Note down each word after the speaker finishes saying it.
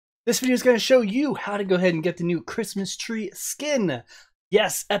This video is going to show you how to go ahead and get the new Christmas tree skin.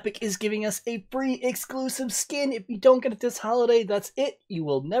 Yes, Epic is giving us a free exclusive skin. If you don't get it this holiday, that's it. You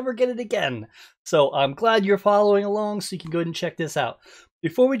will never get it again. So I'm glad you're following along so you can go ahead and check this out.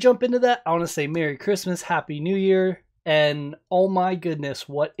 Before we jump into that, I want to say Merry Christmas, Happy New Year, and oh my goodness,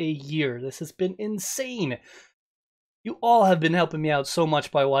 what a year. This has been insane. You all have been helping me out so much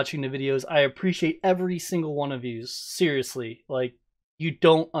by watching the videos. I appreciate every single one of you. Seriously, like, you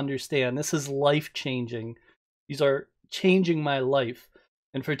don't understand. This is life-changing. These are changing my life.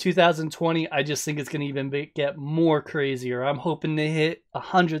 And for 2020, I just think it's going to even get more crazier. I'm hoping to hit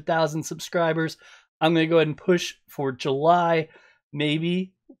 100,000 subscribers. I'm going to go ahead and push for July,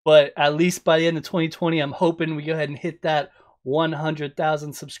 maybe. But at least by the end of 2020, I'm hoping we go ahead and hit that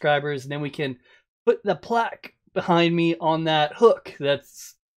 100,000 subscribers. And then we can put the plaque behind me on that hook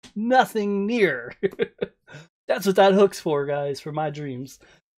that's nothing near. That's what that hook's for, guys, for my dreams.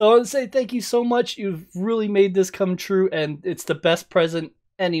 So I want to say thank you so much. You've really made this come true, and it's the best present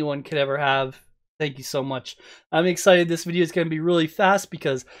anyone could ever have. Thank you so much. I'm excited. This video is going to be really fast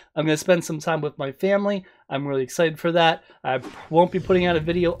because I'm going to spend some time with my family. I'm really excited for that. I won't be putting out a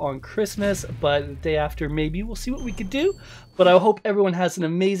video on Christmas, but the day after maybe. We'll see what we could do. But I hope everyone has an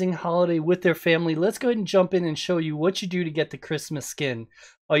amazing holiday with their family. Let's go ahead and jump in and show you what you do to get the Christmas skin.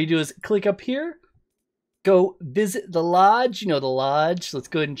 All you do is click up here. Go visit the lodge. You know the lodge. Let's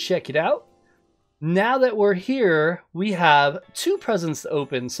go ahead and check it out. Now that we're here, we have two presents to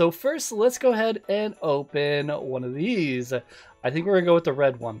open. So first, let's go ahead and open one of these. I think we're going to go with the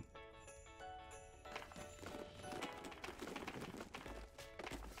red one.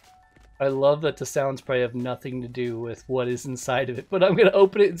 I love that the sounds probably have nothing to do with what is inside of it, but I'm going to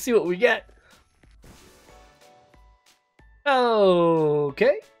open it and see what we get.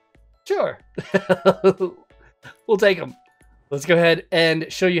 Okay. Sure. We'll take them. Let's go ahead and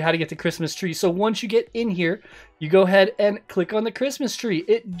show you how to get the Christmas tree. So once you get in here, you go ahead and click on the Christmas tree.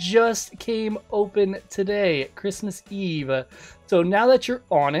 It just came open today, Christmas Eve. So now that you're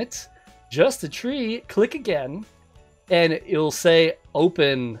on it, just the tree, click again, and it'll say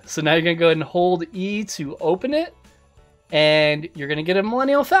open. So now you're going to go ahead and hold E to open it, and you're going to get a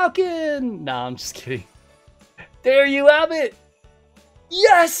Millennial Falcon. No, I'm just kidding. There you have it.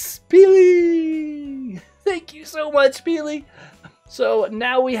 Yes, Peely! Thank you so much, Peely. So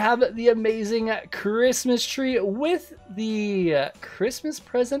now we have the amazing Christmas tree with the Christmas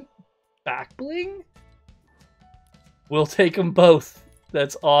present back bling. We'll take them both.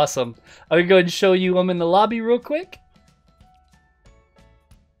 That's awesome. I'm going to go ahead and show you them in the lobby real quick.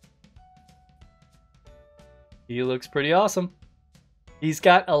 He looks pretty awesome. He's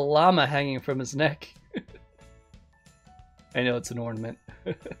got a llama hanging from his neck. I know it's an ornament.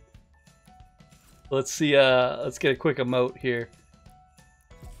 Let's see, let's get a quick emote here.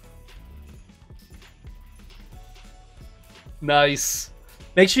 Nice.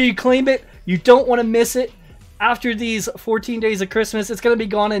 Make sure you claim it. You don't want to miss it. After these 14 days of Christmas, it's going to be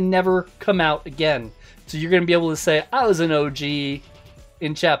gone and never come out again. So you're going to be able to say, I was an OG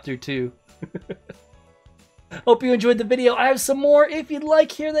in Chapter 2. Hope you enjoyed the video. I have some more. If you'd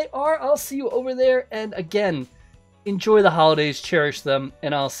like, here they are. I'll see you over there. And again, enjoy the holidays, cherish them,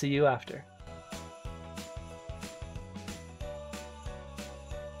 and I'll see you after.